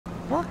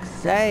Fuck's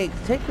sake,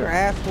 take your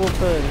ass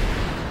whooping.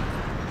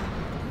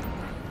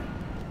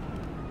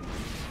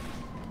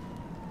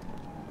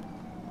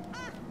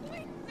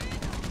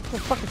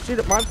 Don't fucking shoot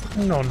at my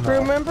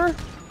crew member.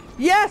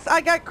 Yes,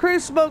 I got crew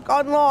smoke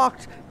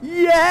unlocked.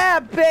 Yeah,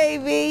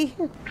 baby.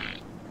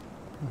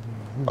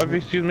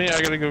 Excuse me,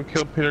 I gotta go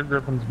kill Peter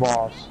Griffin's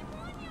boss.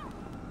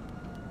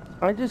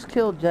 I just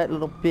killed that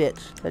little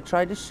bitch that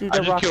tried to shoot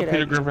a rocket at you. I just killed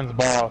Peter Griffin's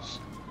boss.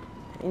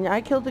 And I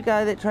killed the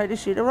guy that tried to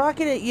shoot a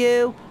rocket at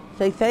you.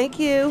 Say thank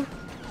you.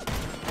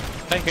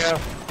 Thank you.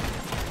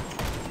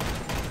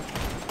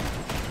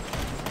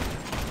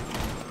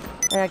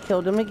 And I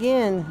killed him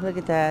again. Look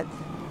at that.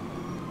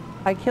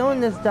 I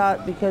killed this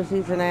dot because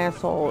he's an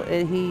asshole.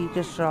 And he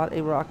just shot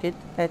a rocket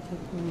at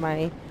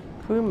my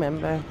crew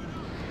member.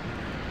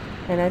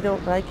 And I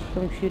don't like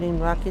him shooting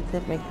rockets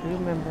at my crew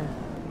member.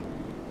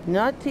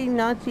 Naughty,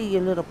 naughty, you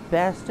little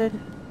bastard.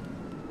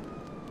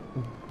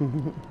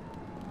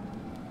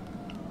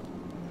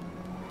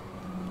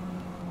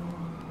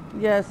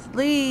 Yes,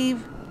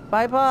 leave.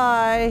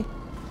 Bye-bye.